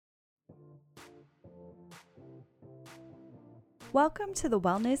Welcome to the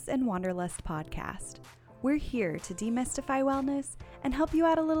Wellness and Wanderlust podcast. We're here to demystify wellness and help you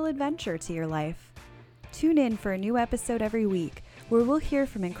add a little adventure to your life. Tune in for a new episode every week where we'll hear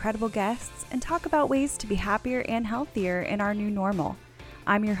from incredible guests and talk about ways to be happier and healthier in our new normal.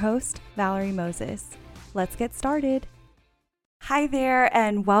 I'm your host, Valerie Moses. Let's get started. Hi there,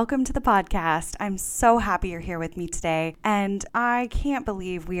 and welcome to the podcast. I'm so happy you're here with me today, and I can't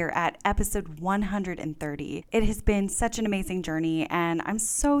believe we are at episode 130. It has been such an amazing journey, and I'm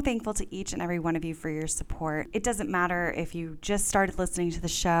so thankful to each and every one of you for your support. It doesn't matter if you just started listening to the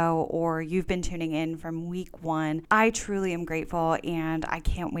show or you've been tuning in from week one. I truly am grateful, and I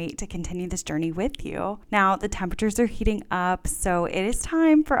can't wait to continue this journey with you. Now, the temperatures are heating up, so it is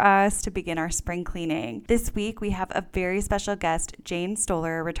time for us to begin our spring cleaning. This week, we have a very special guest, Jane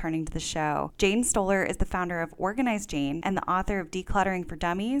Stoller, returning to the show. Jane Stoller is the founder of Organize Jane and the author of Decluttering for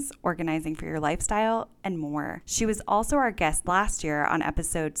Dummies, Organizing for Your Lifestyle, and more. She was also our guest last year on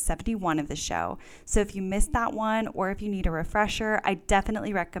episode 71 of the show. So if you missed that one or if you need a refresher, I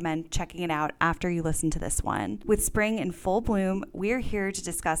definitely recommend checking it out after you listen to this one. With spring in full bloom, we're here to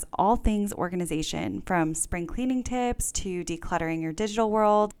discuss all things organization, from spring cleaning tips to decluttering your digital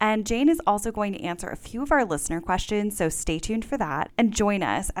world. And Jane is also going to answer a few of our listener questions, so stay tuned for that and join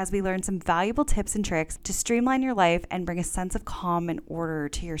us as we learn some valuable tips and tricks to streamline your life and bring a sense of calm and order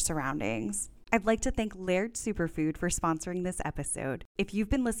to your surroundings. I'd like to thank Laird Superfood for sponsoring this episode. If you've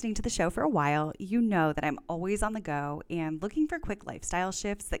been listening to the show for a while, you know that I'm always on the go and looking for quick lifestyle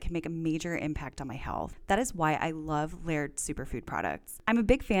shifts that can make a major impact on my health. That is why I love Laird Superfood products. I'm a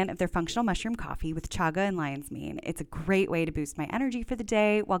big fan of their functional mushroom coffee with chaga and lion's mane. It's a great way to boost my energy for the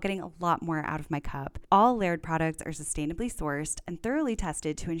day while getting a lot more out of my cup. All Laird products are sustainably sourced and thoroughly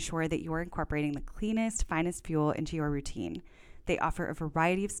tested to ensure that you're incorporating the cleanest, finest fuel into your routine. They offer a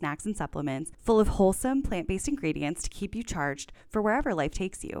variety of snacks and supplements full of wholesome plant-based ingredients to keep you charged for wherever life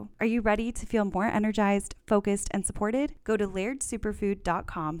takes you. Are you ready to feel more energized, focused, and supported? Go to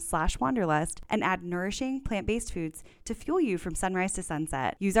lairdsuperfood.com/wanderlust and add nourishing plant-based foods to fuel you from sunrise to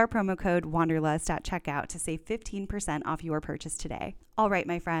sunset. Use our promo code wanderlust at checkout to save 15% off your purchase today. All right,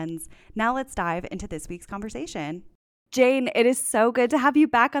 my friends, now let's dive into this week's conversation. Jane, it is so good to have you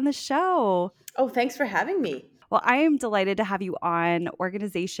back on the show. Oh, thanks for having me. Well, I am delighted to have you on.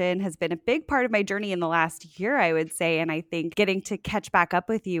 Organization has been a big part of my journey in the last year, I would say. And I think getting to catch back up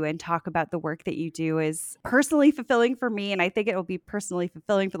with you and talk about the work that you do is personally fulfilling for me. And I think it will be personally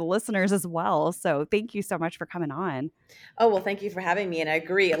fulfilling for the listeners as well. So thank you so much for coming on. Oh, well, thank you for having me. And I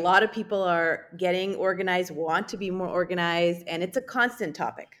agree. A lot of people are getting organized, want to be more organized, and it's a constant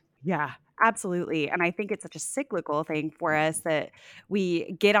topic. Yeah, absolutely. And I think it's such a cyclical thing for us that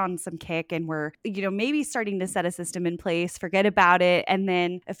we get on some kick and we're, maybe starting to set a system in place, forget about it. And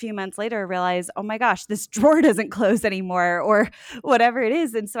then a few months later realize, oh my gosh, this drawer doesn't close anymore or whatever it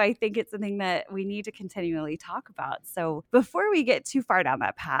is. And so I think it's something that we need to continually talk about. So before we get too far down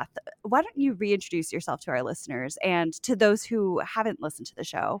that path, why don't you reintroduce yourself to our listeners and to those who haven't listened to the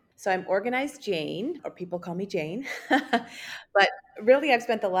show? So I'm Organized Jane, or people call me Jane. But really, I've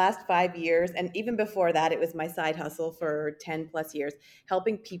spent the last 5 years, and even before that, it was my side hustle for 10 plus years,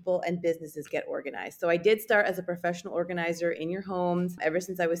 helping people and businesses get organized. So I did start as a professional organizer in your homes. Ever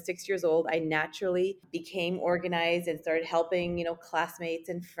since I was 6 years old, I naturally became organized and started helping, classmates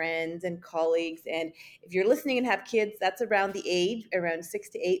and friends and colleagues. And if you're listening and have kids, that's around the age, around 6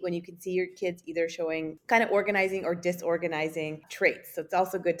 to 8, when you can see your kids either showing kind of organizing or disorganizing traits. So it's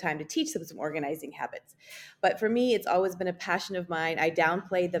also a good time to teach them some organizing habits. But for me, it's always been a passion of mine. I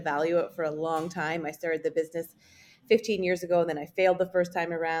downplayed the value of it for a long time. I started the business 15 years ago, and then I failed the first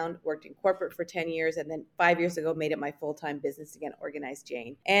time around, worked in corporate for 10 years, and then 5 years ago made it my full-time business again, Organized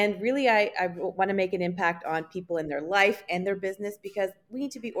Jane. And really, I want to make an impact on people in their life and their business, because we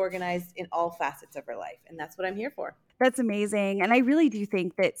need to be organized in all facets of our life, and that's what I'm here for. That's amazing. And I really do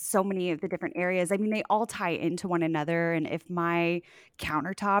think that so many of the different areas, they all tie into one another. And if my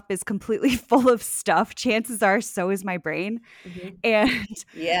countertop is completely full of stuff, chances are so is my brain. Mm-hmm. And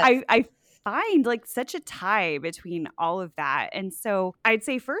Yes. I find such a tie between all of that. And so I'd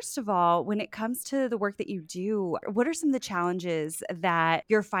say, first of all, when it comes to the work that you do, what are some of the challenges that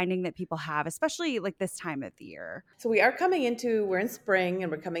you're finding that people have, especially this time of the year? So we're in spring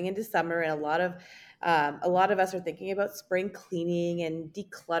and we're coming into summer, and a lot of A lot of us are thinking about spring cleaning and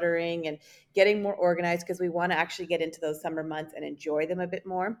decluttering and getting more organized because we want to actually get into those summer months and enjoy them a bit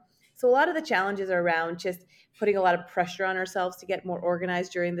more. So a lot of the challenges are around just putting a lot of pressure on ourselves to get more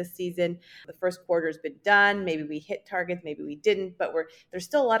organized during this season. The first quarter's been done. Maybe we hit targets, maybe we didn't, but there's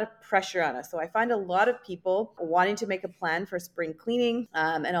still a lot of pressure on us. So I find a lot of people wanting to make a plan for spring cleaning,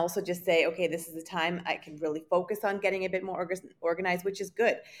 and also just say, okay, this is the time I can really focus on getting a bit more organized, which is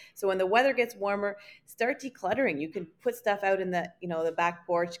good. So when the weather gets warmer, start decluttering. You can put stuff out in the back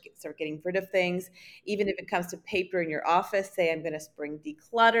porch, start getting rid of things. Even if it comes to paper in your office, say, I'm going to spring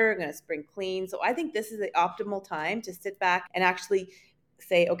declutter, I'm going to spring clean. So I think this is the optimal time to sit back and actually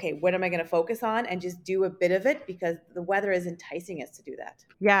say, okay, what am I going to focus on, and just do a bit of it because the weather is enticing us to do that.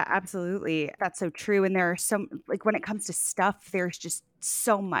 Yeah, absolutely. That's so true. And there are some, like, when it comes to stuff, there's just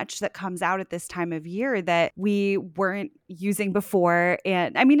so much that comes out at this time of year that we weren't using before.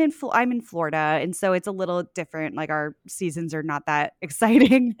 And I mean, I'm in Florida, and so it's a little different. Like, our seasons are not that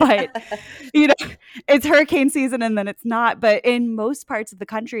exciting, but you know, it's hurricane season and then it's not. But in most parts of the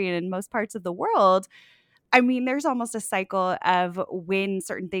country and in most parts of the world, I mean, there's almost a cycle of when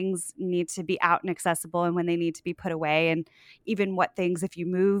certain things need to be out and accessible and when they need to be put away, and even what things, if you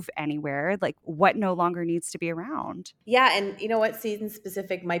move anywhere, like what no longer needs to be around. Yeah, and you know what? Season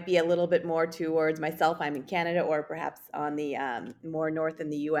specific might be a little bit more towards myself. I'm in Canada, or perhaps on the more north in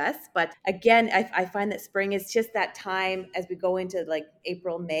the U.S. But again, I find that spring is just that time as we go into like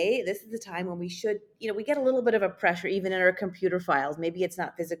April, May. This is the time when we should, we get a little bit of a pressure even in our computer files. Maybe it's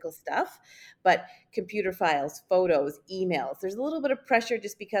not physical stuff, but computer files, photos, emails. There's a little bit of pressure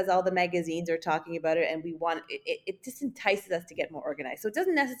just because all the magazines are talking about it, and we want it just entices us to get more organized. So it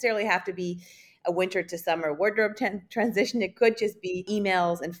doesn't necessarily have to be a winter to summer wardrobe transition. It could just be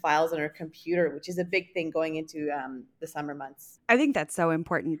emails and files on our computer, which is a big thing going into the summer months. I think that's so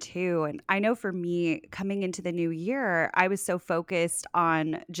important too. And I know for me, coming into the new year, I was so focused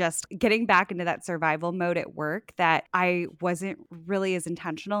on just getting back into that survival mode at work that I wasn't really as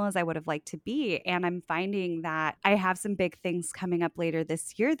intentional as I would have liked to be. And I'm finding that I have some big things coming up later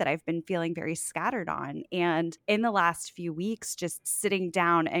this year that I've been feeling very scattered on. And in the last few weeks, just sitting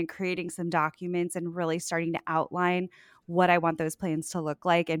down and creating some documents and really starting to outline what I want those plans to look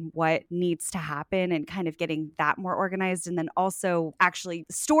like and what needs to happen, and kind of getting that more organized, and then also actually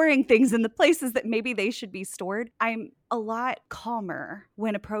storing things in the places that maybe they should be stored. I'm a lot calmer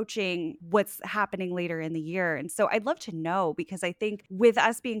when approaching what's happening later in the year. And so I'd love to know, because I think with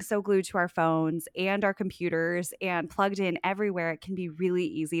us being so glued to our phones and our computers and plugged in everywhere, it can be really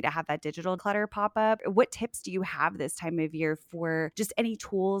easy to have that digital clutter pop up. What tips do you have this time of year for just any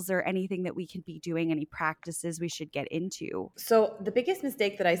tools or anything that we can be doing, any practices we should get into? So the biggest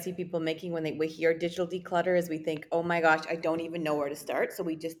mistake that I see people making when we hear digital declutter is we think, oh my gosh, I don't even know where to start. So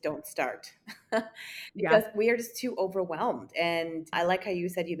we just don't start Yeah. because we are just too overwhelmed. And I like how you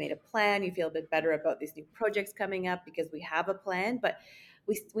said you made a plan. You feel a bit better about these new projects coming up because we have a plan. But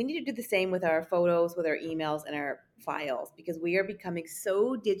we need to do the same with our photos, with our emails, and our files, because we are becoming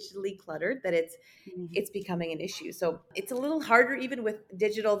so digitally cluttered that Mhm. it's becoming an issue. So it's a little harder even with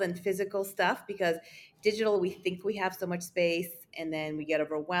digital than physical stuff, because digital, we think we have so much space and then we get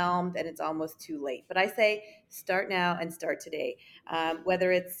overwhelmed and it's almost too late. But I say start now and start today.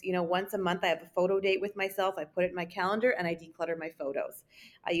 Whether it's, once a month I have a photo date with myself, I put it in my calendar and I declutter my photos.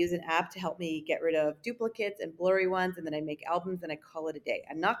 I use an app to help me get rid of duplicates and blurry ones, and then I make albums and I call it a day.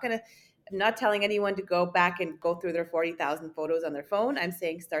 I'm not telling anyone to go back and go through their 40,000 photos on their phone. I'm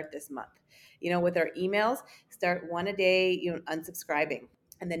saying start this month. With our emails, start one a day, unsubscribing.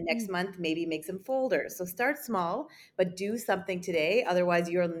 And then next month, maybe make some folders. So start small, but do something today. Otherwise,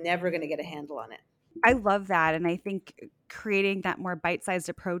 you're never going to get a handle on it. I love that, and I think creating that more bite-sized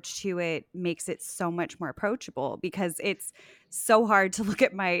approach to it makes it so much more approachable, because it's so hard to look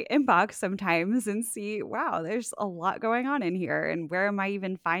at my inbox sometimes and see, wow, there's a lot going on in here, and where am I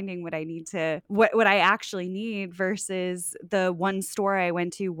even finding what I actually need, versus the one store I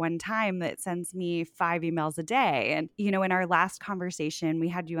went to one time that sends me 5 emails a day. And in our last conversation, we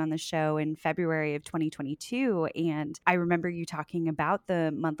had you on the show in February of 2022, and I remember you talking about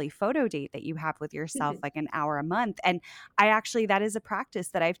the monthly photo date that you have with yourself, like an hour a month. And that is a practice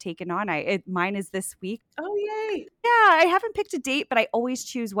that I've taken on. Mine is this week. Oh, yay. Yeah, I haven't picked a date, but I always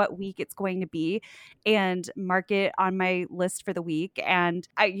choose what week it's going to be and mark it on my list for the week. And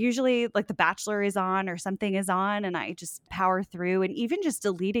I usually, like, The Bachelor is on or something is on, and I just power through, and even just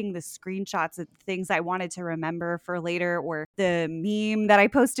deleting the screenshots of things I wanted to remember for later, or the meme that I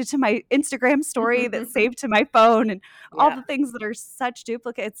posted to my Instagram story that's saved to my phone, and all Yeah. the things that are such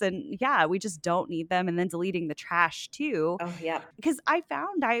duplicates. And yeah, we just don't need them. And then deleting the trash too. Oh, too, yeah. because I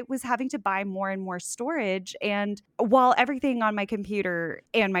found I was having to buy more and more storage. And while everything on my computer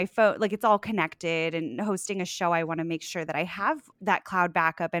and my phone, like it's all connected and hosting a show, I want to make sure that I have that cloud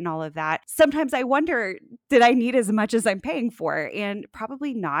backup and all of that. Sometimes I wonder, did I need as much as I'm paying for? And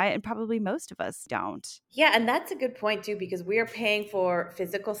probably not. And probably most of us don't. Yeah, and that's a good point too, because we are paying for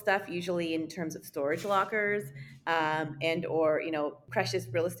physical stuff, usually in terms of storage lockers, and or precious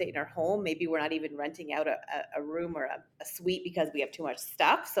real estate in our home. Maybe we're not even renting out a room or a suite because we have too much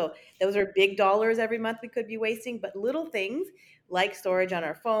stuff. So those are big dollars every month we could be wasting. But little things like storage on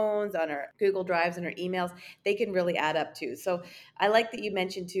our phones, on our Google Drives, and our emails, they can really add up too. So I like that you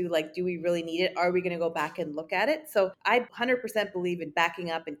mentioned too, like, do we really need it? Are we going to go back and look at it? So I 100% believe in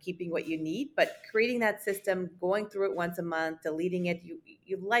backing up and keeping what you need, but creating that system, going through it once a month, deleting it,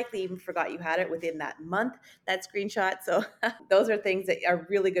 you likely even forgot you had it within that month, that screenshot. So those are things that are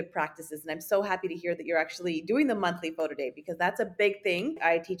really good practices. And I'm so happy to hear that you're actually doing the monthly photo date, because that's a big thing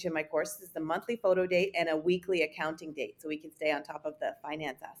I teach in my courses, the monthly photo date and a weekly accounting date, so we can stay on top of the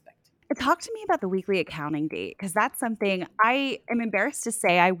finance aspect. Talk to me about the weekly accounting date, because that's something I am embarrassed to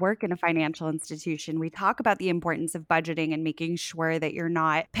say. I work in a financial institution. We talk about the importance of budgeting and making sure that you're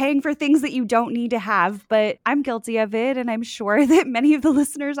not paying for things that you don't need to have, but I'm guilty of it, and I'm sure that many of the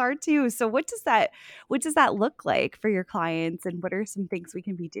listeners are too. So what does that look like for your clients, and what are some things we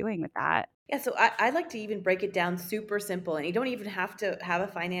can be doing with that? Yeah, so I like to even break it down super simple, and you don't even have to have a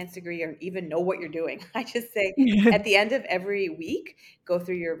finance degree or even know what you're doing. I just say at the end of every week, go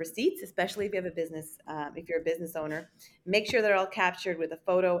through your receipts, especially if you have a business, if you're a business owner, make sure they're all captured with a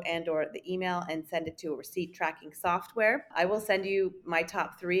photo and or the email, and send it to a receipt tracking software. I will send you my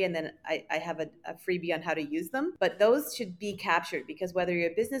top three, and then I have a freebie on how to use them. But those should be captured, because whether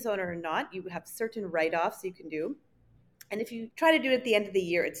you're a business owner or not, you have certain write-offs you can do, and if you try to do it at the end of the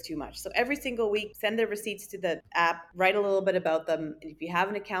year, it's too much. So every single week, send the receipts to the app, write a little bit about them. And if you have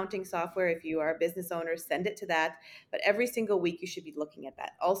an accounting software, if you are a business owner, send it to that. But every single week, you should be looking at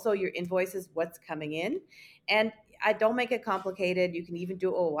that. Also, your invoices, what's coming in. And I don't make it complicated. You can even do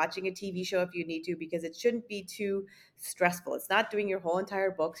it while watching a TV show if you need to, because it shouldn't be too stressful. It's not doing your whole entire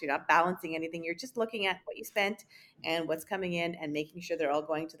books. You're not balancing anything. You're just looking at what you spent and what's coming in, and making sure they're all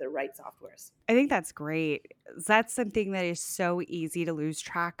going to the right softwares. I think that's great. That's something that is so easy to lose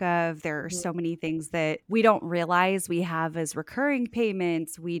track of. There are Mhm. so many things that we don't realize we have as recurring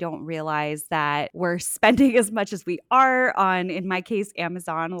payments. We don't realize that we're spending as much as we are on, in my case,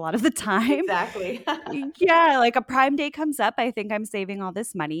 Amazon a lot of the time. Exactly. Yeah, like a Prime Day comes up, I think I'm saving all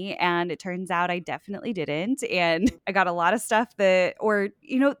this money, and it turns out I definitely didn't, and I got a lot of stuff that, or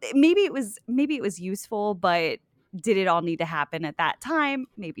maybe it was useful, but did it all need to happen at that time?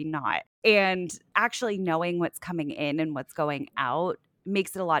 Maybe not. And actually knowing what's coming in and what's going out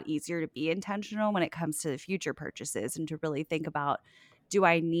makes it a lot easier to be intentional when it comes to the future purchases, and to really think about, do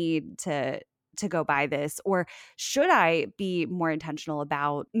I need to go buy this, or should I be more intentional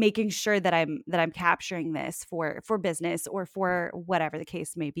about making sure that I'm capturing this for business or for whatever the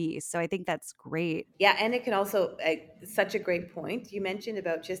case may be. So I think that's great. Yeah, and it can also, such a great point you mentioned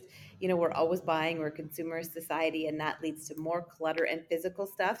about just, we're always buying, we're a consumer society, and that leads to more clutter and physical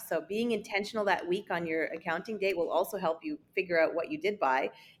stuff. So being intentional that week on your accounting date will also help you figure out what you did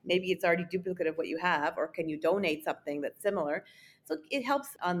buy. Maybe it's already duplicate of what you have, or can you donate something that's similar? So it helps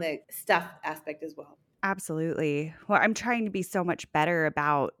on the stuff aspect as well. Absolutely. Well, I'm trying to be so much better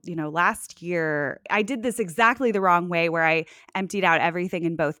about, last year I did this exactly the wrong way, where I emptied out everything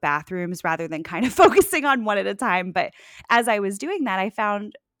in both bathrooms rather than kind of focusing on one at a time. But as I was doing that, I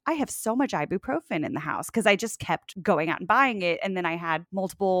found I have so much ibuprofen in the house because I just kept going out and buying it. And then I had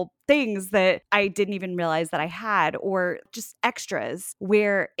multiple things that I didn't even realize that I had, or just extras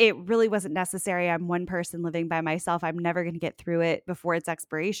where it really wasn't necessary. I'm one person living by myself. I'm never going to get through it before its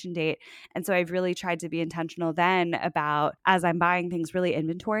expiration date. And so I've really tried to be intentional then about, as I'm buying things, really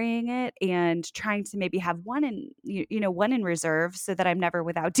inventorying it and trying to maybe have one in, one in reserve, so that I'm never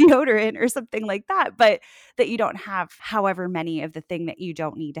without deodorant or something like that, but that you don't have however many of the thing that you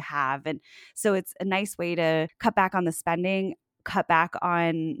don't need to have. And so it's a nice way to cut back on the spending, cut back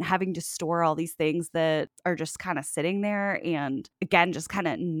on having to store all these things that are just kind of sitting there. And again, just kind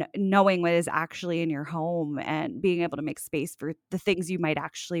of knowing what is actually in your home and being able to make space for the things you might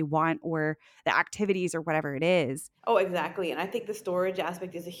actually want, or the activities or whatever it is. Oh, exactly. And I think the storage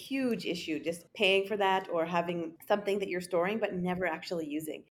aspect is a huge issue, just paying for that or having something that you're storing but never actually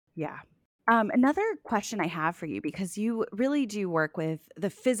using. Yeah. Another question I have for you, because you really do work with the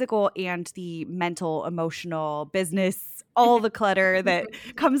physical and the mental, emotional, business, all the clutter that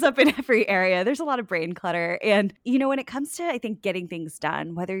comes up in every area. There's a lot of brain clutter. And, when it comes to, I think, getting things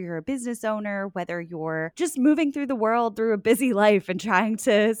done, whether you're a business owner, whether you're just moving through the world through a busy life and trying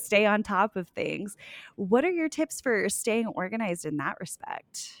to stay on top of things, what are your tips for staying organized in that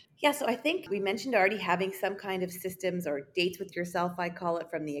respect? Yeah, so I think we mentioned already having some kind of systems or dates with yourself, I call it,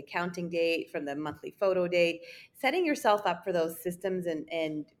 from the accounting date, from the monthly photo date, setting yourself up for those systems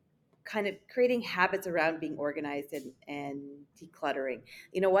and kind of creating habits around being organized and decluttering.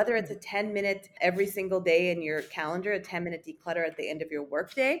 Whether it's a 10-minute every single day in your calendar, a 10-minute declutter at the end of your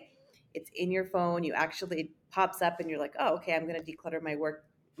workday, it's in your phone. You actually, it pops up and you're like, oh, okay, I'm going to declutter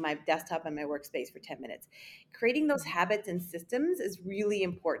my desktop and my workspace for 10 minutes. Creating those habits and systems is really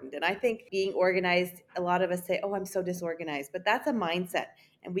important. And I think being organized, a lot of us say, oh, I'm so disorganized, but that's a mindset.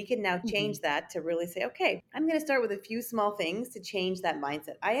 And we can now Mhm. change that to really say, okay, I'm going to start with a few small things to change that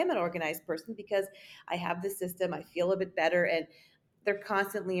mindset. I am an organized person because I have the system, I feel a bit better, and they're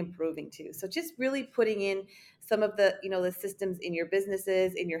constantly improving too. So just really putting in some of the systems in your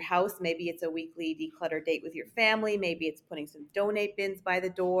businesses, in your house. Maybe it's a weekly declutter date with your family. Maybe it's putting some donate bins by the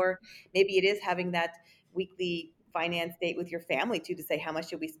door. Maybe it is having that weekly finance date with your family too, to say how much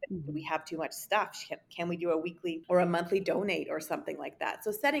should we spend? Do we Mhm. have too much stuff? Can we do a weekly or a monthly donate or something like that?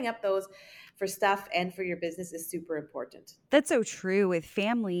 So setting up those for stuff and for your business is super important. That's so true with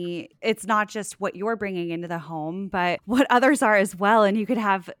family. It's not just what you're bringing into the home, but what others are as well. And you could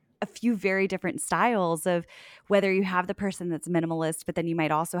have a few very different styles of whether you have the person that's minimalist, but then you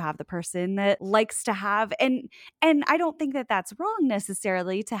might also have the person that likes to have, and I don't think that that's wrong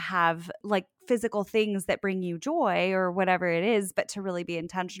necessarily to have like physical things that bring you joy or whatever it is, but to really be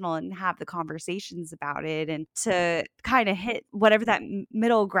intentional and have the conversations about it and to kind of hit whatever that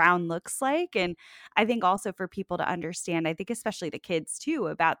middle ground looks like. And I think also for people to understand, I think especially the kids too,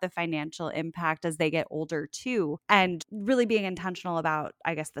 about the financial impact as they get older too, and really being intentional about,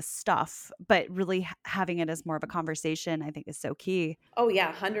 I guess, the stuff, but really having it as more of a conversation, I think is so key. Oh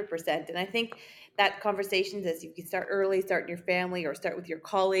yeah, 100%. And I think that conversations, as you can start early, start in your family or start with your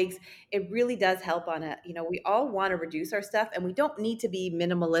colleagues, it really does help on we all want to reduce our stuff and we don't need to be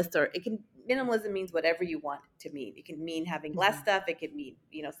minimalist, or minimalism means whatever you want it to mean. It can mean having less Mhm. stuff. It could mean,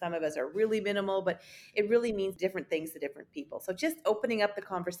 some of us are really minimal, but it really means different things to different people. So just opening up the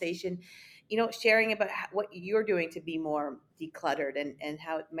conversation, sharing about what you're doing to be more decluttered and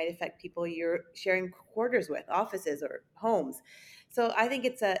how it might affect people you're sharing quarters with, offices or homes. So I think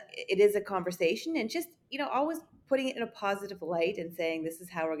it is a conversation, and just always putting it in a positive light and saying this is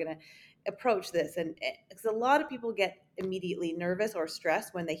how we're going to approach this. And because a lot of people get immediately nervous or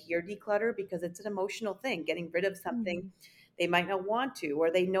stressed when they hear declutter, because it's an emotional thing, getting rid of something Mhm. they might not want to,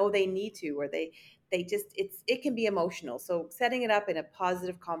 or they know they need to, or they just it can be emotional. So setting it up in a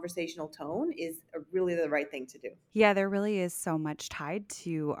positive conversational tone is really the right thing to do. Yeah, there really is so much tied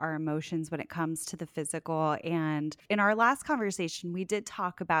to our emotions when it comes to the physical. And in our last conversation, we did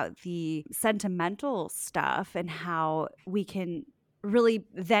talk about the sentimental stuff and how we can really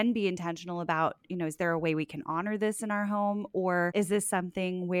then be intentional about, is there a way we can honor this in our home? Or is this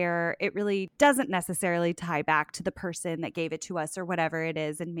something where it really doesn't necessarily tie back to the person that gave it to us or whatever it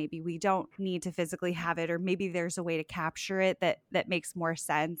is? And maybe we don't need to physically have it, or maybe there's a way to capture it that makes more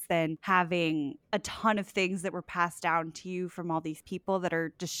sense than having a ton of things that were passed down to you from all these people that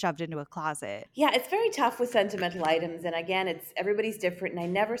are just shoved into a closet. Yeah, it's very tough with sentimental items. And again, it's everybody's different. And I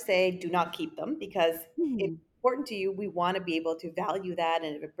never say do not keep them, because it's Mhm. important to you. We want to be able to value that.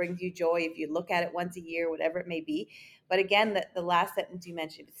 And if it brings you joy, if you look at it once a year, whatever it may be. But again, the last sentence you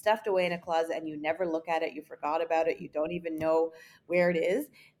mentioned, it's stuffed away in a closet and you never look at it, you forgot about it, you don't even know where it is,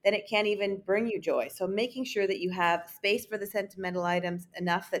 then it can't even bring you joy. So making sure that you have space for the sentimental items,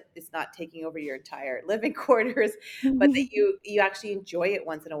 enough that it's not taking over your entire living quarters, but that you actually enjoy it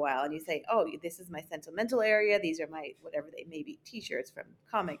once in a while, and you say, oh, this is my sentimental area, these are my whatever they may be, t-shirts from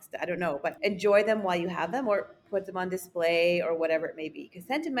comics, I don't know, but enjoy them while you have them, or put them on display or whatever it may be, because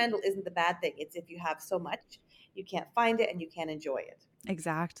sentimental isn't the bad thing. It's if you have so much you can't find it and you can't enjoy it.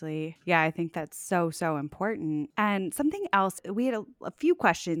 Exactly. Yeah, I think that's so, so important. And something else, we had a few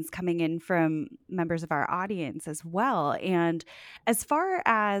questions coming in from members of our audience as well. And as far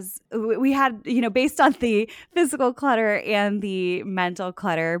as we had, based on the physical clutter and the mental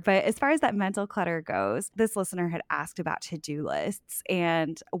clutter, but as far as that mental clutter goes, this listener had asked about to do lists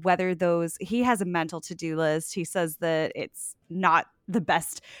and whether he has a mental to do list. He says that it's not the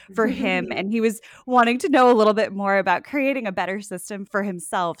best for him. And he was wanting to know a little bit more about creating a better system for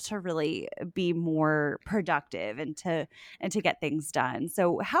himself to really be more productive and to get things done.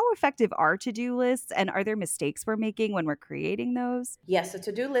 So how effective are to-do lists, and are there mistakes we're making when we're creating those? Yes, so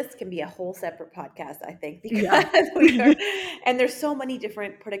to-do lists can be a whole separate podcast, I think, Yeah. because we are, and there's so many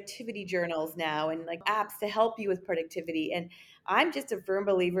different productivity journals now and like apps to help you with productivity. And I'm just a firm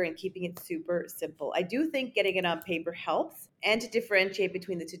believer in keeping it super simple. I do think getting it on paper helps and to differentiate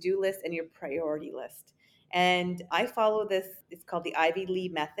between the to-do list and your priority list. And I follow this, it's called the Ivy Lee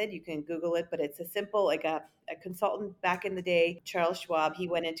method. You can Google it, but it's a simple, like a consultant back in the day, Charles Schwab, he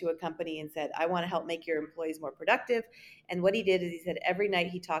went into a company and said, I want to help make your employees more productive. And what he did is he said every night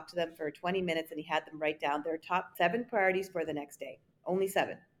he talked to them for 20 minutes and he had them write down their top 7 priorities for the next day. Only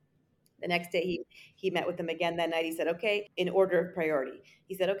 7. The next day he met with them again that night. He said, okay, in order of priority.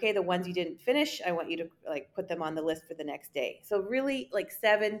 He said, okay, the ones you didn't finish, I want you to like put them on the list for the next day. So really like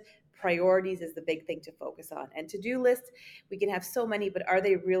 7 priorities is the big thing to focus on. And to-do lists, we can have so many, but are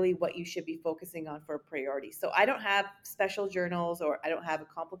they really what you should be focusing on for a priority? So I don't have special journals or I don't have a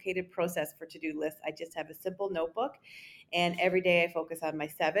complicated process for to-do lists. I just have a simple notebook and every day I focus on my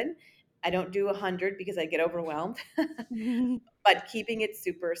 7. I don't do 100 because I get overwhelmed. But keeping it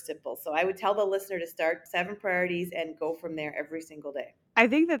super simple. So I would tell the listener to start 7 priorities and go from there every single day. I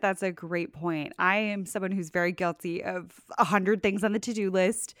think that that's a great point. I am someone who's very guilty of 100 things on the to-do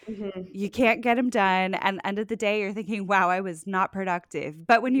list. Mhm. You can't get them done, and end of the day, you're thinking, "Wow, I was not productive."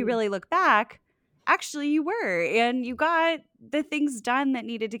 But when you Mhm. really look back, actually you were, and you got the things done that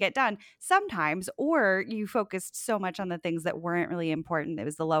needed to get done sometimes, or you focused so much on the things that weren't really important. It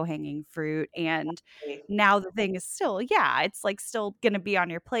was the low-hanging fruit, and now the thing is still yeah, it's, like, still gonna be on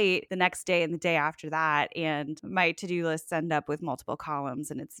your plate the next day and the day after that, and my to-do lists end up with multiple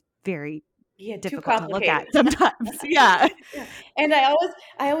columns, and it's very Yeah, too difficult to look at complicated. sometimes. Yeah. Yeah, and I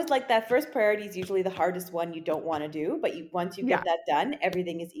always like that first priority is usually the hardest one you don't wanna do, but you once you Yeah. get that done,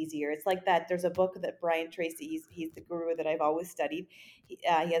 everything is easier. It's like that there's a book that Brian Tracy, he's the guru that I've always studied. He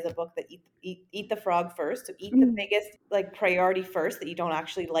has a book that eat the frog first, so eat the Mhm. biggest, like, priority first that you don't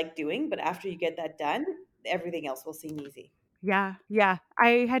actually like doing, but after you get that done, everything else will seem easy. Yeah, yeah.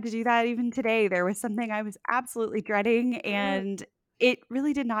 I had to do that even today. There was something I was absolutely dreading, Mm, and it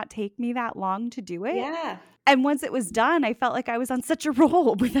really did not take me that long to do it. yeah. And once it was done, I felt like I was on such a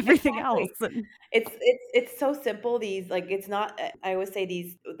roll with everything else, Exactly. and It's so simple. These like it's not. I always say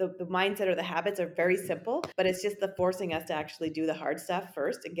these the mindset or the habits are very simple, but it's just the forcing us to actually do the hard stuff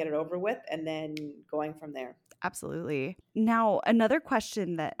first and get it over with, and then going from there. absolutely. Now, another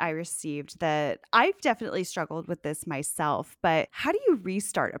question that I received that I've definitely struggled with this myself, but how do you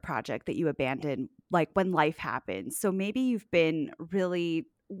restart a project that you abandoned, like when life happens? So maybe you've been really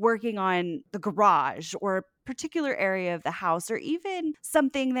working on the garage or a particular area of the house, or even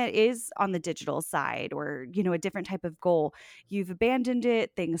something that is on the digital side, or, a different type of goal. You've abandoned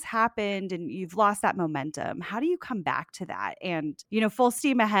it, things happened, and you've lost that momentum. How do you come back to that and, full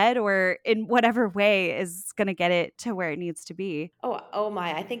steam ahead, or in whatever way is going to get it to where it needs to be? Oh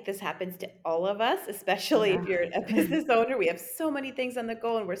my, I think this happens to all of us, especially if Yeah. you're a business owner. We have so many things on the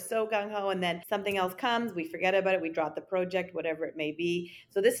go and we're so gung ho, and then something else comes, we forget about it, we drop the project, whatever it may be.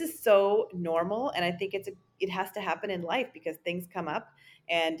 So this is so normal, and I think it has to happen in life because things come up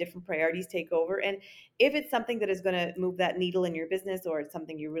and different priorities take over. And if it's something that is going to move that needle in your business or it's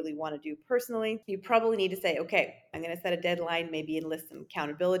something you really want to do personally, you probably need to say, okay, I'm going to set a deadline, maybe enlist some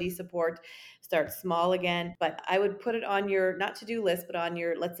accountability support, start small again. But I would put it on your not to do list, but on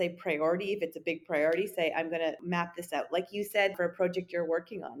your, let's say, priority. If it's a big priority, say, I'm going to map this out. Like you said, for a project you're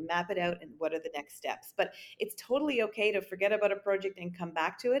working on, map it out and what are the next steps. But it's totally okay to forget about a project and come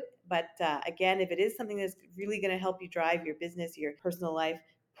back to it. But again, if it is something that's really going to help you drive your business, your personal life,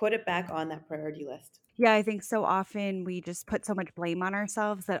 put it back on that priority list. Yeah, I think so often we just put so much blame on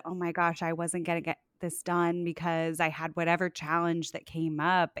ourselves that, oh my gosh, I wasn't going to get this done because I had whatever challenge that came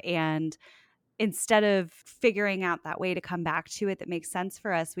up. And instead of figuring out that way to come back to it that makes sense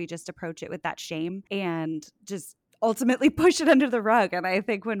for us, we just approach it with that shame and just ultimately push it under the rug. And I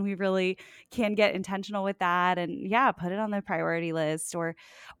think when we really can get intentional with that and yeah, put it on the priority list, or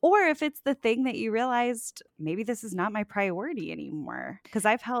if it's the thing that you realized maybe this is not my priority anymore, because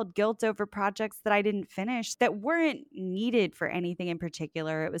I've held guilt over projects that I didn't finish that weren't needed for anything in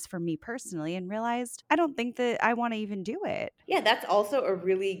particular. It was for me personally, and realized I don't think that I want to even do it. Yeah, that's also a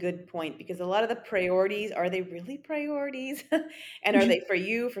really good point because a lot of the priorities, are they really priorities? And are they for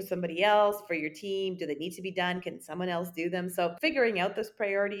you, for somebody else, for your team? Do they need to be done? Can someone else do them? So figuring out those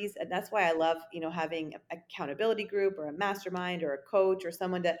priorities, and that's why I love, having an accountability group or a mastermind or a coach or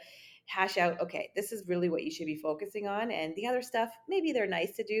someone to hash out, okay, this is really what you should be focusing on. And the other stuff, maybe they're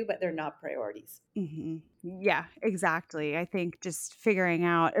nice to do, but they're not priorities. Yeah, exactly. I think just figuring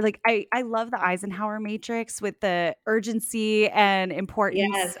out like I love the Eisenhower matrix with the urgency and importance.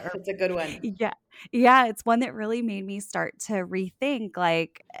 Yes, it's a good one. Yeah. Yeah, it's one that really made me start to rethink,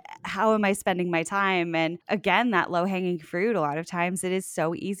 like, how am I spending my time? And again, that low-hanging fruit, a lot of times it is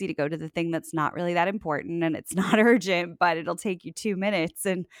so easy to go to the thing that's not really that important and it's not urgent, but it'll take you 2 minutes,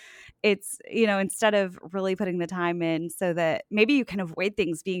 and it's, instead of really putting the time in so that maybe you can avoid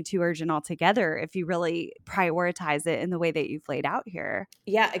things being too urgent altogether if you really prioritize it in the way that you've laid out here.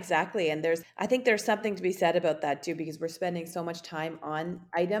 Yeah, exactly. And I think there's something to be said about that too, because we're spending so much time on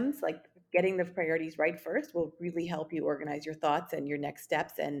items. Like getting the priorities right first will really help you organize your thoughts and your next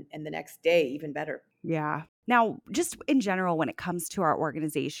steps and the next day even better. Yeah. Now, just in general, when it comes to our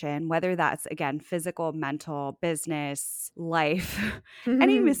organization, whether that's again physical, mental, business, life,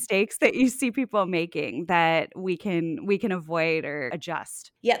 any mistakes that you see people making that we can avoid or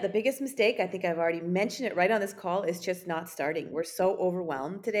adjust. Yeah, the biggest mistake, I think I've already mentioned it right on this call, is just not starting. We're so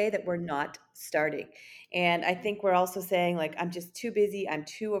overwhelmed today that we're not starting. And I think we're also saying, like, I'm just too busy, I'm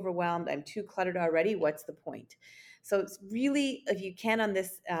too overwhelmed, I'm too cluttered already. What's the point? So it's really, if you can on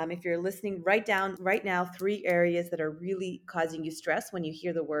this, if you're listening, write down right now 3 areas that are really causing you stress when you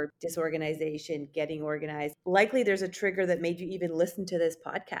hear the word disorganization, getting organized. Likely there's a trigger that made you even listen to this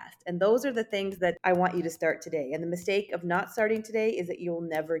podcast. And those are the things that I want you to start today. And the mistake of not starting today is that you'll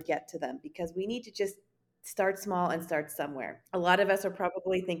never get to them, because we need to just start small and start somewhere. A lot of us are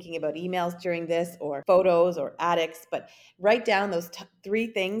probably thinking about emails during this, or photos or addicts, but write down those 3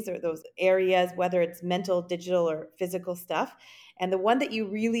 things or those areas, whether it's mental, digital, or physical stuff. And the one that you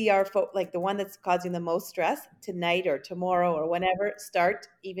really are, like the one that's causing the most stress tonight or tomorrow or whenever, start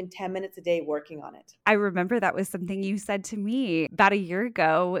even 10 minutes a day working on it. I remember that was something you said to me about a year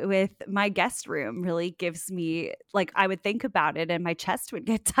ago with my guest room really gives me like I would think about it and my chest would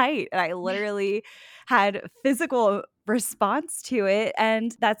get tight. And I literally had physical response to it.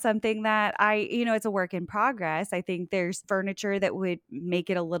 And that's something that it's a work in progress. I think there's furniture that would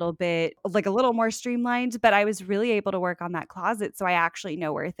make it a little bit like a little more streamlined, but I was really able to work on that closet. So I actually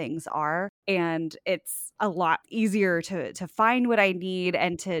know where things are. And it's a lot easier to find what I need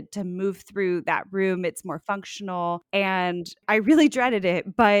and to move through that room. It's more functional. And I really dreaded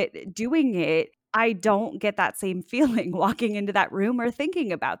it, but doing it I don't get that same feeling walking into that room or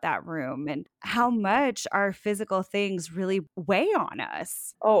thinking about that room and how much our physical things really weigh on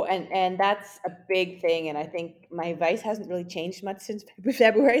us. Oh, and that's a big thing, and I think my advice hasn't really changed much since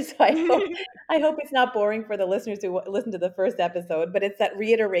February, so I hope it's not boring for the listeners who listen to the first episode, but it's that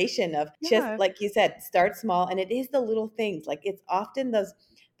reiteration of just Yeah. like you said, start small, and it is the little things. Like it's often those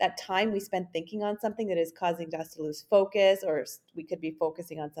that time we spend thinking on something that is causing us to lose focus, or we could be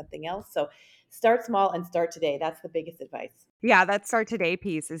focusing on something else. So start small and start today. That's the biggest advice. Yeah, that start today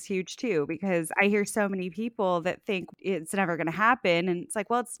piece is huge too because I hear so many people that think it's never going to happen and it's like,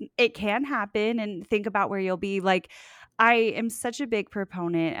 well, it can happen and think about where you'll be. Like I am such a big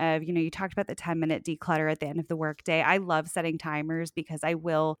proponent of, you talked about the 10-minute declutter at the end of the workday. I love setting timers because I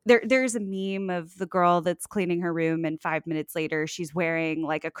will there's a meme of the girl that's cleaning her room and 5 minutes later she's wearing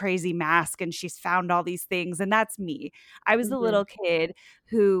like a crazy mask and she's found all these things and that's me. I was the Mhm. little kid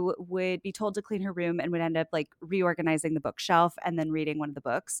who would be told to clean her room and would end up like reorganizing the bookshelf and then reading one of the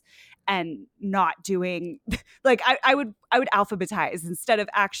books and not doing like I would alphabetize instead of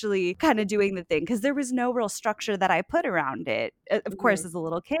actually kind of doing the thing because there was no real structure that I put around it, of course, Mhm. as a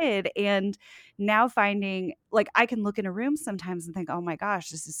little kid. And now finding like I can look in a room sometimes and think, oh my gosh,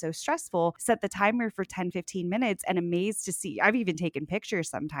 this is so stressful. Set the timer for 10-15 minutes and amazed to see. I've even taken pictures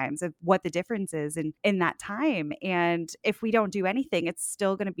sometimes of what the difference is in that time. And if we don't do anything, it's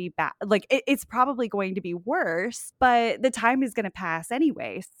still going to be bad. Like it's probably going to be worse, but the time is going to pass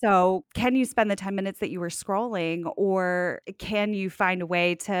anyway. So can you spend the 10 minutes that you were scrolling or can you find a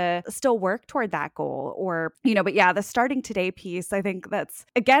way to still work toward that goal or, but yeah, the starting today piece, I think that's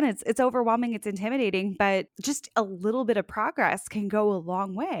again, it's overwhelming, it's intimidating, but just a little bit of progress can go a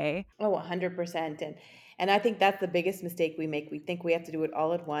long way. Oh, 100%. And I think that's the biggest mistake we make. We think we have to do it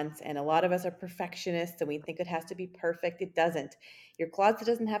all at once. And a lot of us are perfectionists and we think it has to be perfect. It doesn't. Your closet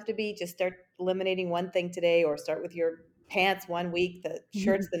doesn't have to be. Just start eliminating one thing today, or start with your pants one week, the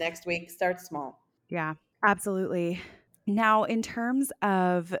shirts the next week. Start small. Yeah, absolutely. Now, in terms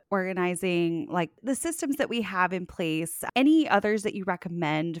of organizing, like the systems that we have in place, any others that you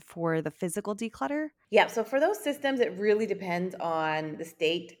recommend for the physical declutter? Yeah, so for those systems, it really depends on the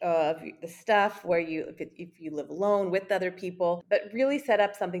state of the stuff, where if you live alone with other people, but really set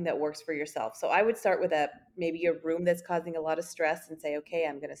up something that works for yourself. So I would start with a maybe a room that's causing a lot of stress and say, okay,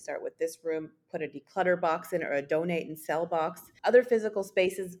 I'm going to start with this room, put a declutter box in or a donate and sell box. Other physical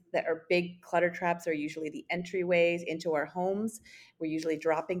spaces that are big clutter traps are usually the entryways into our homes. We're usually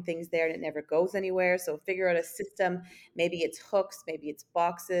dropping things there and it never goes anywhere. So figure out a system. Maybe it's hooks, maybe it's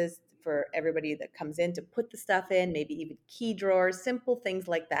boxes for everybody that comes in to put the stuff in, maybe even key drawers, simple things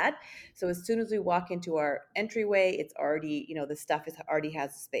like that. So as soon as we walk into our entryway, it's already, the stuff is already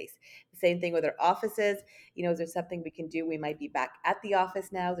has a space. The same thing with our offices. Is there something we can do? We might be back at the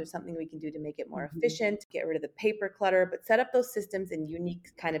office now. Is there something we can do to make it more Mhm. efficient, get rid of the paper clutter, but set up those systems in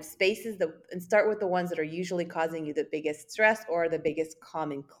unique kind of spaces and start with the ones that are usually causing you the biggest stress or the biggest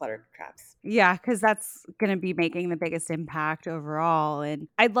common clutter traps. Yeah, because that's gonna be making the biggest impact overall, and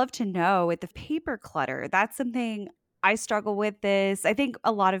I'd love to know with the paper clutter, that's something I struggle with this. I think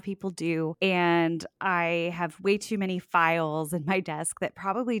a lot of people do, and I have way too many files in my desk that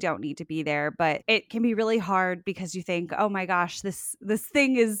probably don't need to be there, but it can be really hard because you think, "Oh my gosh, this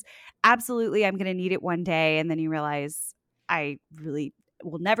thing is absolutely I'm gonna need it one day," and then you realize, "I really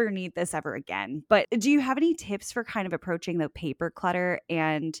will never need this ever again." But do you have any tips for kind of approaching the paper clutter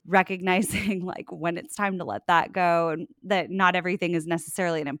and recognizing like when it's time to let that go and that not everything is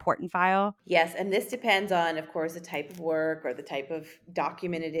necessarily an important file? Yes, and this depends on, of course, the type of work or the type of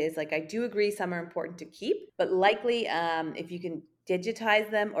document it is. Like, I do agree some are important to keep, but likely if you can digitize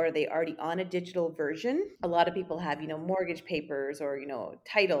them or are they already on a digital version, a lot of people have, mortgage papers or,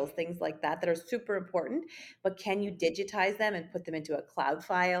 titles, things like that are super important. But can you digitize them and put them into a cloud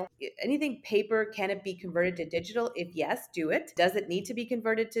file? Anything paper, can it be converted to digital? If yes, do it. Does it need to be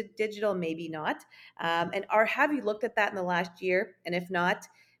converted to digital? Maybe not. Have you looked at that in the last year? And if not,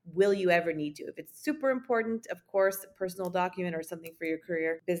 will you ever need to? If it's super important, of course, a personal document or something for your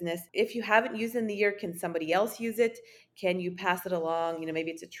career, business. If you haven't used it in the year, can somebody else use it? Can you pass it along? Maybe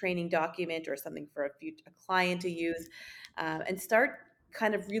it's a training document or something for a client to use, and start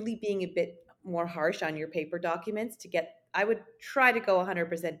kind of really being a bit more harsh on your paper documents to get. I would try to go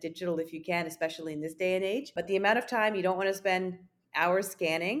 100% digital if you can, especially in this day and age. But the amount of time you don't want to spend hours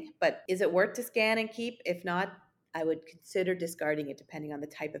scanning, but is it worth to scan and keep? If not, I would consider discarding it depending on the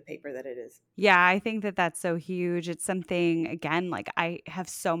type of paper that it is. Yeah, I think that that's so huge. It's something, again, like I have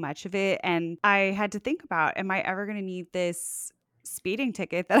so much of it, and I had to think about, am I ever going to need this speeding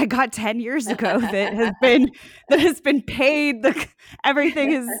ticket that I got 10 years ago that has been paid,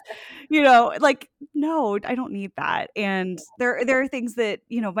 everything is, like, no, I don't need that. And there are things that,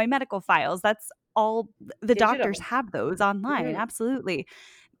 my medical files, that's all the doctors Digital. have those online. Mhm. Absolutely.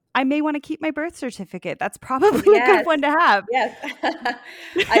 I may want to keep my birth certificate. That's probably a good Yes, one to have. yes.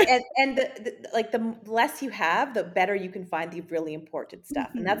 And like, the less you have, the better you can find the really important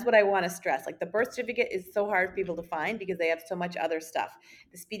stuff, and that's Mhm. what I wanna stress. Like, the birth certificate is so hard for people to find because they have so much other stuff.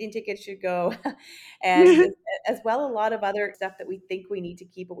 The speeding ticket should go, and as well, a lot of other stuff that we think we need to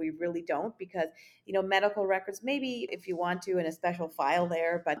keep, but we really don't because, medical records, maybe if you want to in a special file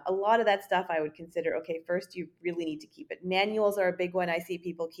there, but a lot of that stuff I would consider, okay, first you really need to keep it. Manuals are a big one I see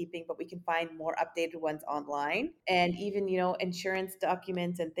people keeping, but we can find more updated ones online. And even, insurance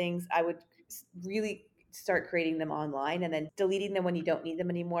documents and things, I would really start creating them online and then deleting them when you don't need them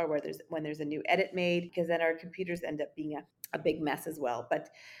anymore, when there's a new edit made, because then our computers end up being a big mess as well. But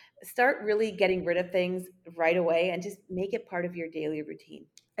start really getting rid of things right away and just make it part of your daily routine.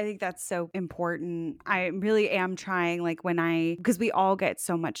 I think that's so important. I really am trying, like, because we all get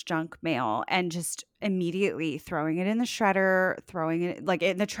so much junk mail and just immediately throwing it in the shredder, throwing it like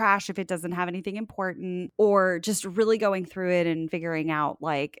in the trash if it doesn't have anything important, or just really going through it and figuring out,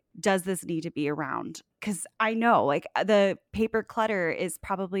 like, does this need to be around? Because I know, like, the paper clutter is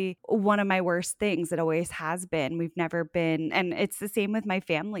probably one of my worst things. It always has been. We've never been, and it's the same with my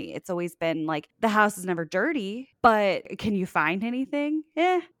family. It's always been like the house is never dirty, but can you find anything?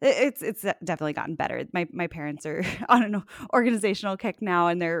 It's definitely gotten better. My parents are on an organizational kick now,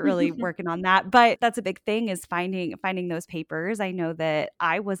 and they're really working on that. But that's a big thing is finding those papers. I know that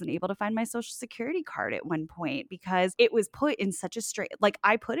I wasn't able to find my social security card at one point because it was put in such a like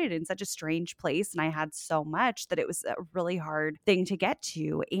I put it in such a strange place, and I had so much that it was a really hard thing to get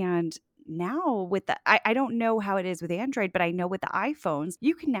to. And now with I don't know how it is with Android, but I know with the iPhones,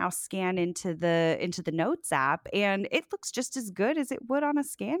 you can now scan into the Notes app and it looks just as good as it would on a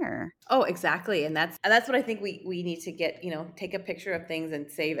scanner. Oh, exactly. And that's what I think we need to get, take a picture of things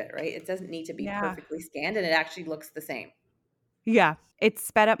and save it, right? It doesn't need to be Yeah. perfectly scanned and it actually looks the same. Yeah. It's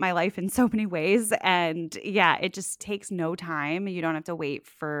sped up my life in so many ways. And yeah, it just takes no time. You don't have to wait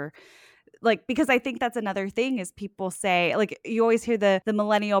for Like, because I think that's another thing is people say, like, you always hear the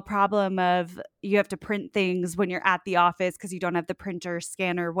millennial problem of you have to print things when you're at the office because you don't have the printer,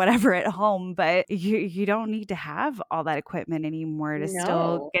 scanner, whatever at home, but you don't need to have all that equipment anymore to still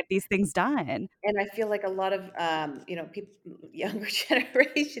No. get these things done. And I feel like a lot of, people, younger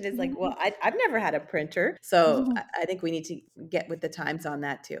generation is like, well, I've never had a printer. So I think we need to get with the times on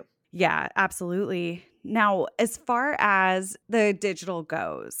that too. Yeah, absolutely. Now, as far as the digital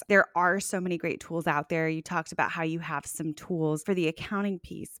goes, there are so many great tools out there. You talked about how you have some tools for the accounting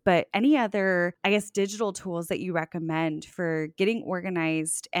piece, but any other, I guess, digital tools that you recommend for getting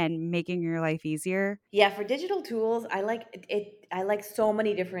organized and making your life easier? Yeah, for digital tools, I like it. I like so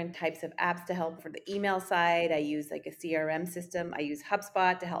many different types of apps to help for the email side. I use like a CRM system. I use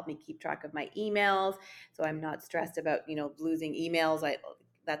HubSpot to help me keep track of my emails, so I'm not stressed about losing emails. I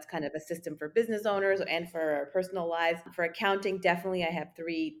That's kind of a system for business owners and for our personal lives. For accounting, definitely, I have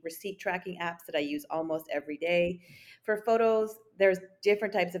three receipt tracking apps that I use almost every day. For photos, there's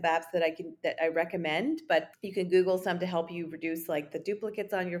different types of apps that I recommend, but you can Google some to help you reduce like the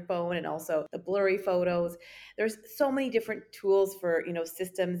duplicates on your phone and also the blurry photos. There's so many different tools for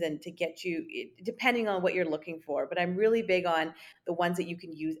systems and to get you depending on what you're looking for. But I'm really big on the ones that you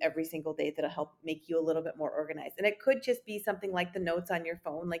can use every single day that'll help make you a little bit more organized. And it could just be something like the notes on your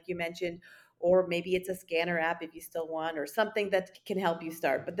phone, like you mentioned, or maybe it's a scanner app if you still want, or something that can help you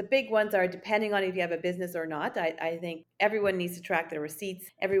start. But the big ones are depending on if you have a business or not. I think everyone needs to track their receipts.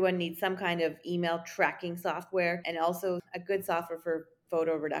 Everyone needs some kind of email tracking software, and also a good software for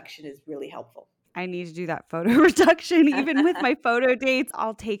photo reduction is really helpful. I need to do that photo reduction. Even with my photo dates,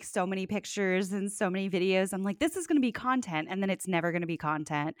 I'll take so many pictures and so many videos. I'm like, this is going to be content. And then it's never going to be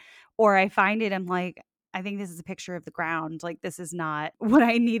content. Or I find it, I'm like, I think this is a picture of the ground. Like, this is not what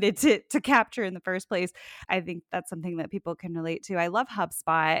I needed to capture in the first place. I think that's something that people can relate to. I love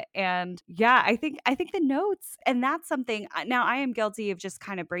HubSpot. And yeah, I think the notes, and that's something now I am guilty of just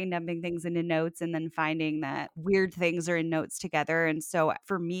kind of brain dumping things into notes and then finding that weird things are in notes together. And so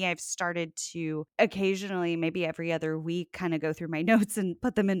for me, I've started to occasionally, maybe every other week, kind of go through my notes and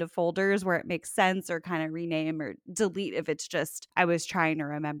put them into folders where it makes sense, or kind of rename or delete if it's just I was trying to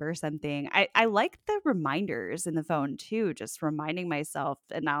remember something. I like the reminders in the phone too, just reminding myself.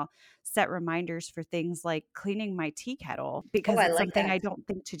 And I'll set reminders for things like cleaning my tea kettle Oh, because I it's like something that. I don't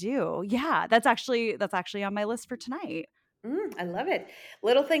think to do. Yeah, that's actually on my list for tonight. I love it.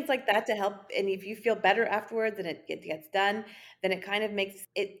 Little things like that to help, and if you feel better afterwards and it gets done, then it kind of makes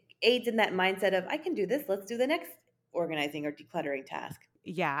it aids in that mindset of I can do this. Let's do the next organizing or decluttering task.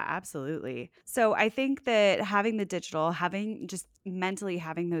 Yeah, absolutely. So I think that having the digital, having just mentally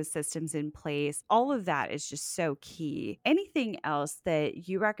having those systems in place, all of that is just so key. Anything else that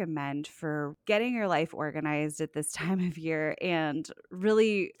you recommend for getting your life organized at this time of year and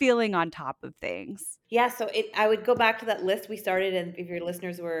really feeling on top of things? Yeah, so I would go back to that list we started, and if your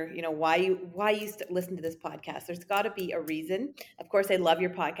listeners were, listen to this podcast, there's got to be a reason. Of course, I love your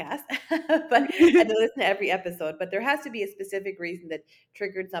podcast, but and to listen to every episode. But there has to be a specific reason that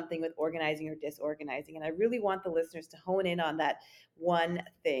triggered something with organizing or disorganizing, and I really want the listeners to hone in on that one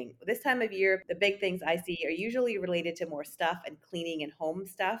thing. This time of year, the big things I see are usually related to more stuff and cleaning and home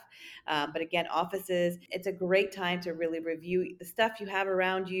stuff. But again, offices, it's a great time to really review the stuff you have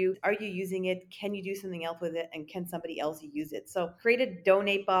around you. Are you using it? Can you do something else with it? And can somebody else use it? So create a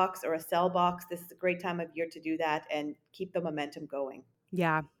donate box or a sell box. This is a great time of year to do that and keep the momentum going.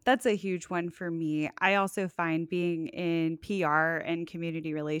 Yeah, that's a huge one for me. I also find being in PR and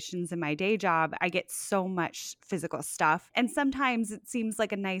community relations in my day job, I get so much physical stuff. And sometimes it seems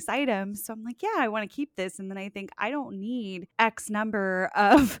like a nice item. So I'm like, yeah, I want to keep this. And then I think I don't need X number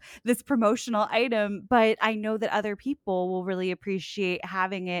of this promotional item, but I know that other people will really appreciate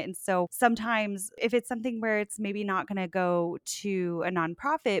having it. And so sometimes if it's something where it's maybe not going to go to a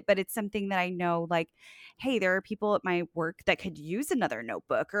nonprofit, but it's something that I know, like, hey, there are people at my work that could use another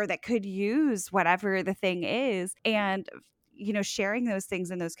notebook or that could use whatever the thing is. And sharing those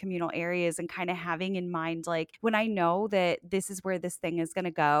things in those communal areas and kind of having in mind, like when I know that this is where this thing is going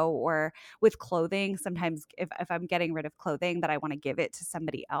to go, or with clothing, sometimes if I'm getting rid of clothing that I want to give it to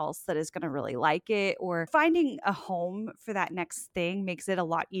somebody else that is going to really like it, or finding a home for that next thing makes it a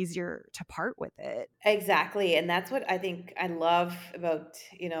lot easier to part with it. Exactly. And that's what I think I love about,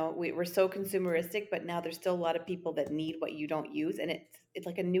 we're so consumeristic, but now there's still a lot of people that need what you don't use. And it's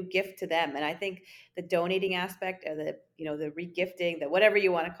like a new gift to them. And I think the donating aspect or the regifting, the whatever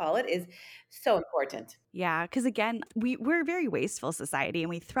you want to call it is so important. Yeah, because again, we're a very wasteful society and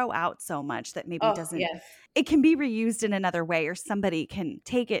we throw out so much that maybe Oh, doesn't yes. it can be reused in another way or somebody can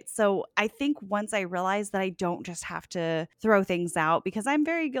take it. So I think once I realized that I don't just have to throw things out, because I'm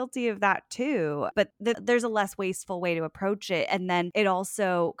very guilty of that too, but there's a less wasteful way to approach it. And then it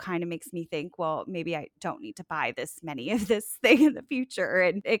also kind of makes me think, well, maybe I don't need to buy this many of this thing in the future.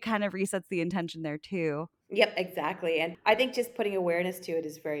 And it kind of resets the intention there too. Yep, exactly. And I think just putting awareness to it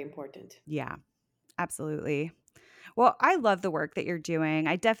is very important. Yeah, absolutely. Well, I love the work that you're doing.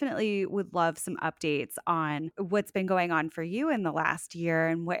 I definitely would love some updates on what's been going on for you in the last year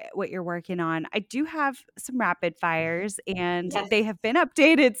and what you're working on. I do have some rapid fires and Yes. they have been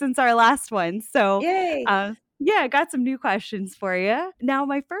updated since our last one. So, Yay. yeah, I got some new questions for you. Now,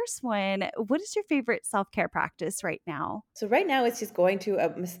 my first one, what is your favorite self-care practice right now? So right now it's just going to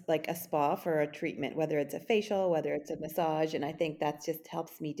like a spa for a treatment, whether it's a facial, whether it's a massage, and I think that just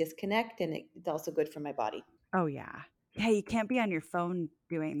helps me disconnect, and it's also good for my body. Oh, yeah. Yeah, you can't be on your phone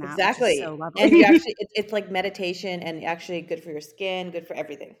doing that, which is so Exactly. And you lovely. actually it's like meditation and actually good for your skin, good for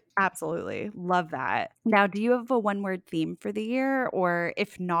everything. Absolutely. Love that. Now, do you have a one-word theme for the year? Or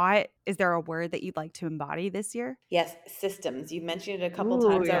if not, is there a word that you'd like to embody this year? Yes, systems. You mentioned it a couple Ooh,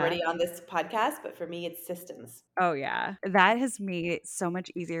 times yeah. already on this podcast, but for me it's systems. Oh, yeah. That has made it so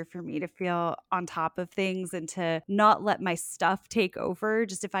much easier for me to feel on top of things and to not let my stuff take over.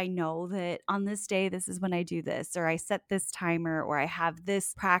 Just if I know that on this day, this is when I do this, or I set this timer, or I have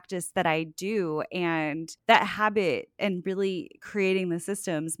this practice that I do. And that habit and really creating the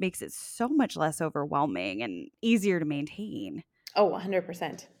systems makes it so much less overwhelming and easier to maintain. Oh,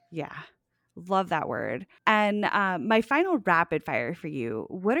 100%. Yeah. Love that word. And my final rapid fire for you,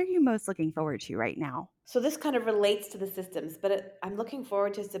 what are you most looking forward to right now? So this kind of relates to the systems, but I'm looking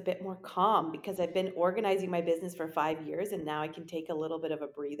forward to just a bit more calm because I've been organizing my business for 5 years and now I can take a little bit of a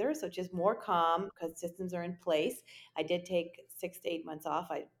breather. So just more calm because systems are in place. I did take 6 to 8 months off.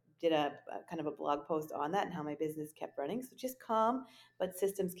 I did a kind of a blog post on that and how my business kept running. So just calm, but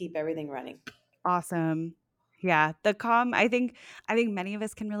systems keep everything running. Awesome. Yeah, the calm, I think many of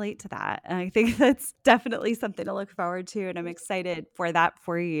us can relate to that. And I think that's definitely something to look forward to, and I'm excited for that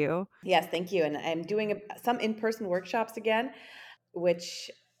for you. Yes, thank you. And I'm doing some in-person workshops again,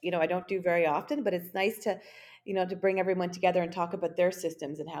 which I don't do very often, but it's nice to to bring everyone together and talk about their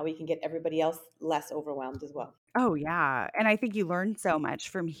systems and how we can get everybody else less overwhelmed as well. Oh, yeah, and I think you learn so much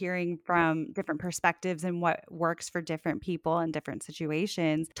from hearing from different perspectives and what works for different people in different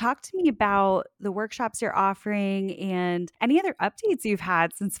situations. Talk to me about the workshops you're offering and any other updates you've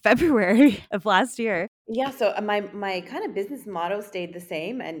had since February of last year. Yeah, so my kind of business motto stayed the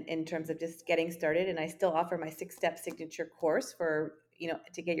same, and in terms of just getting started, and I still offer my 6 step signature course for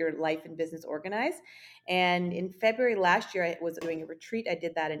to get your life and business organized. And in February last year, I was doing a retreat. I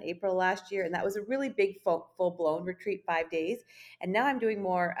did that in April last year, and that was a really big full blown retreat, 5 days. And now I'm doing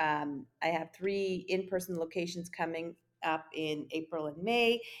more. I have 3 in-person locations coming up in April and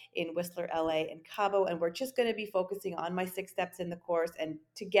May in Whistler, LA, and Cabo, and we're just going to be focusing on my 6 steps in the course and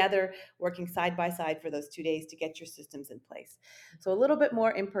together working side by side for those 2 days to get your systems in place. So a little bit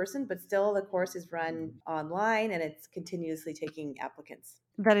more in person, but still the course is run online and it's continuously taking applicants.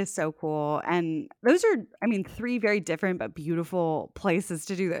 That is so cool, and those are, I mean, 3 very different but beautiful places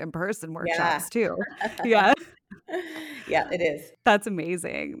to do the in-person Yeah. workshops too. Yeah. Yeah, it is. That's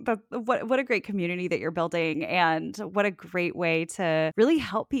amazing. What a great community that you're building, and what a great way to really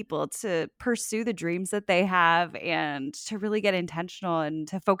help people to pursue the dreams that they have and to really get intentional and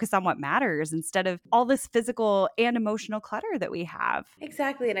to focus on what matters instead of all this physical and emotional clutter that we have.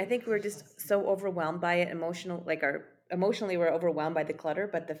 Exactly. And I think we're just so overwhelmed by it emotionally we're overwhelmed by the clutter,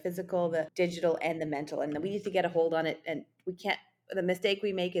 but the physical, the digital and the mental. And we need to get a hold on it and we can't the mistake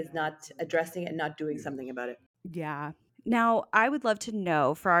we make is not addressing it and not doing something about it. Yeah. Now, I would love to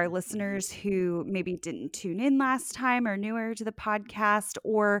know for our listeners who maybe didn't tune in last time or newer to the podcast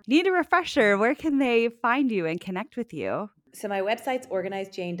or need a refresher, where can they find you and connect with you? So my website's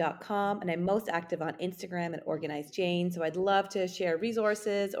organizedjane.com and I'm most active on Instagram at organizedjane. So I'd love to share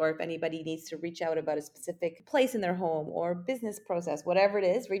resources or if anybody needs to reach out about a specific place in their home or business process, whatever it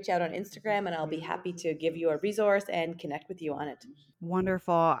is, reach out on Instagram and I'll be happy to give you a resource and connect with you on it.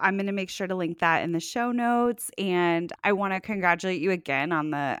 Wonderful. I'm going to make sure to link that in the show notes. And I want to congratulate you again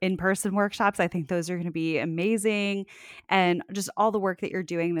on the in person workshops. I think those are going to be amazing. And just all the work that you're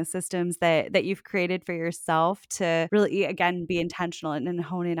doing, the systems that you've created for yourself to really, again, be intentional and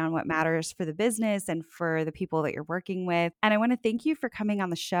hone in on what matters for the business and for the people that you're working with. And I want to thank you for coming on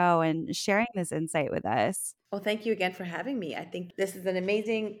the show and sharing this insight with us. Well, thank you again for having me. I think this is an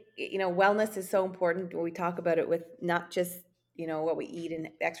amazing, wellness is so important when we talk about it with not just, what we eat and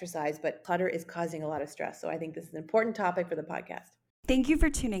exercise, but clutter is causing a lot of stress. So I think this is an important topic for the podcast. Thank you for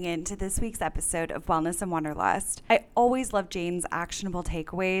tuning in to this week's episode of Wellness and Wanderlust. I always love Jane's actionable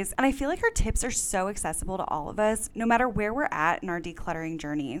takeaways, and I feel like her tips are so accessible to all of us, no matter where we're at in our decluttering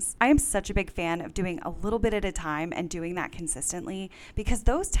journeys. I am such a big fan of doing a little bit at a time and doing that consistently, because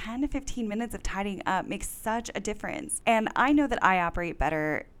those 10 to 15 minutes of tidying up makes such a difference. And I know that I operate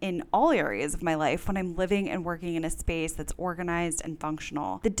better in all areas of my life when I'm living and working in a space that's organized and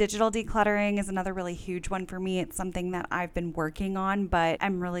functional. The digital decluttering is another really huge one for me. It's something that I've been working on, but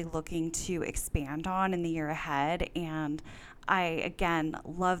I'm really looking to expand on in the year ahead. And I, again,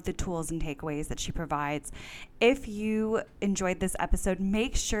 love the tools and takeaways that she provides. If you enjoyed this episode,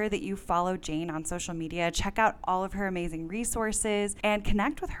 make sure that you follow Jane on social media, check out all of her amazing resources, and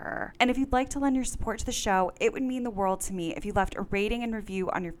connect with her. And if you'd like to lend your support to the show, it would mean the world to me if you left a rating and review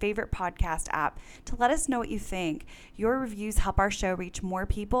on your favorite podcast app to let us know what you think. Your reviews help our show reach more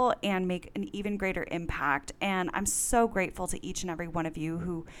people and make an even greater impact. And I'm so grateful to each and every one of you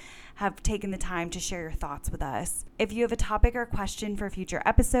who have taken the time to share your thoughts with us. If you have a topic or question for a future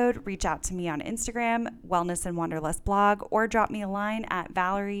episode, reach out to me on Instagram, Wellness and Wanderlust blog, or drop me a line at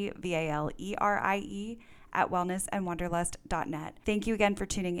Valerie, Valerie, at wellnessandwanderlust.net. Thank you again for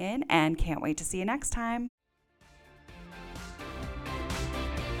tuning in, and can't wait to see you next time.